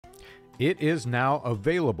It is now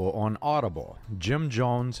available on Audible, Jim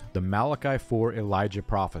Jones' The Malachi 4 Elijah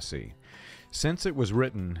Prophecy. Since it was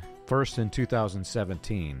written first in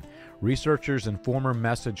 2017, researchers and former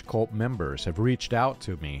Message Cult members have reached out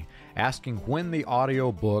to me asking when the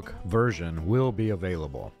audiobook version will be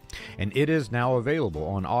available, and it is now available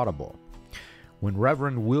on Audible. When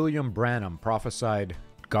Reverend William Branham prophesied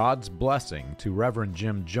God's blessing to Reverend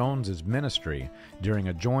Jim Jones's ministry during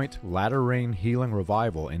a joint latter-rain healing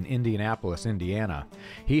revival in Indianapolis, Indiana,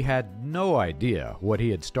 he had no idea what he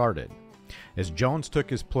had started. As Jones took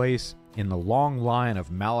his place in the long line of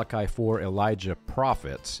Malachi 4 Elijah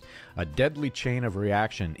prophets, a deadly chain of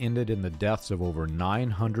reaction ended in the deaths of over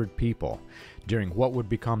 900 people during what would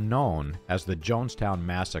become known as the Jonestown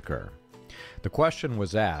Massacre. The question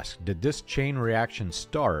was asked, did this chain reaction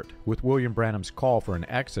start with William Branham's call for an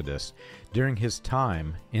exodus during his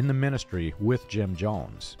time in the ministry with Jim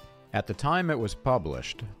Jones? At the time it was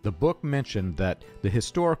published, the book mentioned that the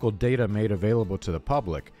historical data made available to the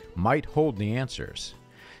public might hold the answers.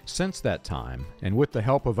 Since that time, and with the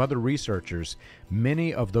help of other researchers,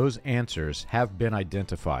 many of those answers have been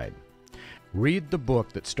identified. Read the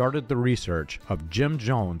book that started the research of Jim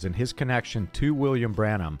Jones and his connection to William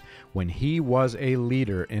Branham when he was a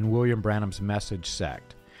leader in William Branham's message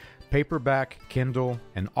sect. Paperback, Kindle,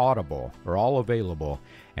 and Audible are all available,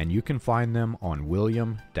 and you can find them on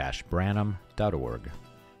william-branham.org.